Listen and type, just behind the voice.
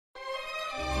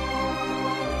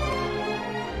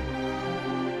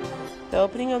The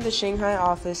opening of the Shanghai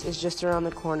office is just around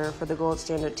the corner for the Gold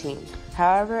Standard team.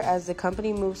 However, as the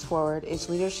company moves forward, its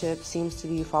leadership seems to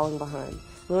be falling behind.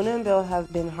 Luna and Bill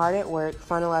have been hard at work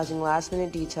finalizing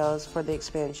last-minute details for the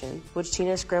expansion, which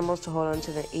Tina scrambles to hold on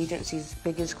to the agency's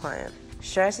biggest client.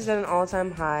 Stress is at an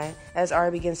all-time high as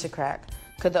Ari begins to crack.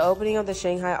 Could the opening of the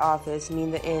Shanghai office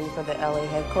mean the end for the LA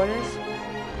headquarters?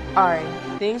 Ari,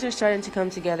 things are starting to come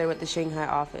together with the Shanghai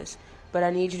office, but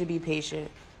I need you to be patient.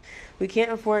 We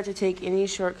can't afford to take any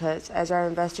shortcuts as our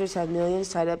investors have millions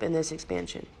tied up in this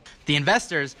expansion. The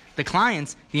investors, the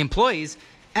clients, the employees,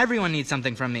 everyone needs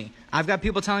something from me. I've got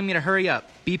people telling me to hurry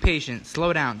up, be patient,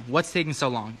 slow down. What's taking so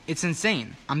long? It's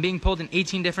insane. I'm being pulled in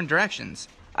 18 different directions.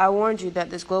 I warned you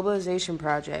that this globalization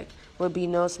project would be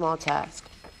no small task.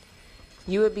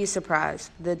 You would be surprised.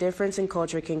 The difference in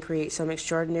culture can create some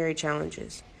extraordinary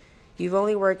challenges. You've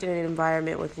only worked in an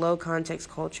environment with low context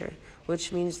culture,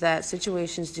 which means that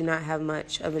situations do not have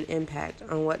much of an impact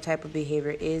on what type of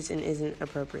behavior is and isn't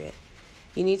appropriate.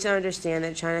 You need to understand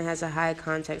that China has a high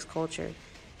context culture,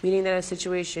 meaning that a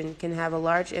situation can have a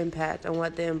large impact on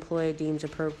what the employee deems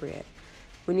appropriate.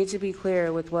 We need to be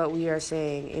clear with what we are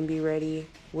saying and be ready,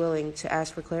 willing to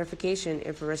ask for clarification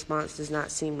if a response does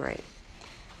not seem right.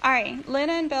 Ari,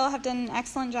 Luna and Bill have done an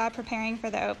excellent job preparing for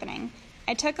the opening.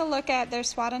 I took a look at their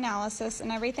SWOT analysis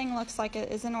and everything looks like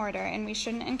it is in order and we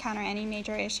shouldn't encounter any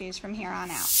major issues from here on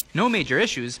out. No major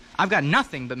issues? I've got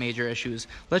nothing but major issues.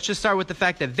 Let's just start with the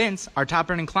fact that Vince, our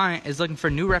top-earning client, is looking for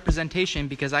new representation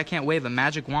because I can't wave a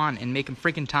magic wand and make him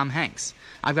freaking Tom Hanks.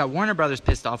 I've got Warner Brothers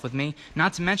pissed off with me,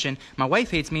 not to mention my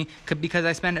wife hates me because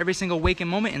I spend every single waking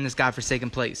moment in this godforsaken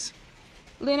place.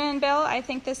 Luna and Bill, I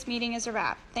think this meeting is a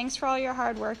wrap. Thanks for all your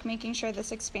hard work making sure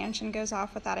this expansion goes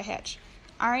off without a hitch.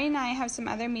 Ari and I have some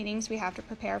other meetings we have to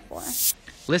prepare for.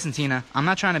 Listen, Tina, I'm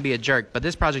not trying to be a jerk, but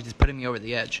this project is putting me over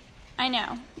the edge. I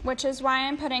know, which is why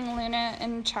I'm putting Luna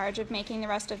in charge of making the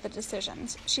rest of the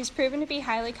decisions. She's proven to be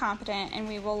highly competent, and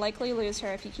we will likely lose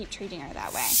her if you keep treating her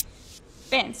that way.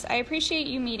 Vince, I appreciate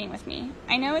you meeting with me.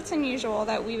 I know it's unusual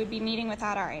that we would be meeting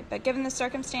without Ari, but given the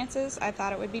circumstances, I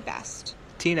thought it would be best.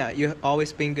 Tina, you've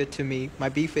always been good to me. My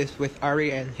beef is with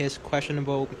Ari and his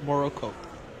questionable moral code.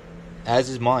 As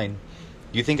is mine.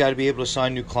 Do you think I'd be able to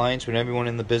sign new clients when everyone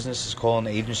in the business is calling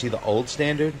the agency the old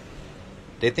standard?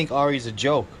 They think Ari's a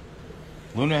joke.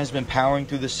 Luna has been powering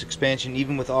through this expansion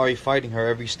even with Ari fighting her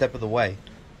every step of the way.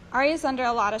 Ari is under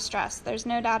a lot of stress, there's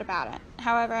no doubt about it.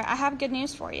 However, I have good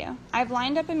news for you. I've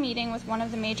lined up a meeting with one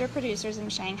of the major producers in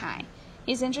Shanghai.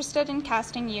 He's interested in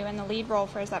casting you in the lead role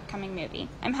for his upcoming movie.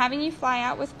 I'm having you fly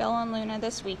out with Bill and Luna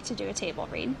this week to do a table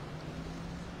read.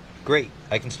 Great.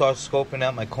 I can start scoping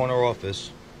out my corner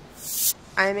office.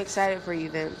 I am excited for you,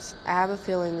 Vince. I have a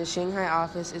feeling the Shanghai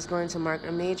office is going to mark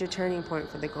a major turning point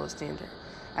for the Gold Standard.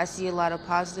 I see a lot of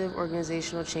positive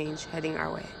organizational change heading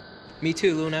our way. Me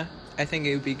too, Luna. I think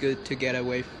it would be good to get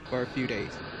away for a few days.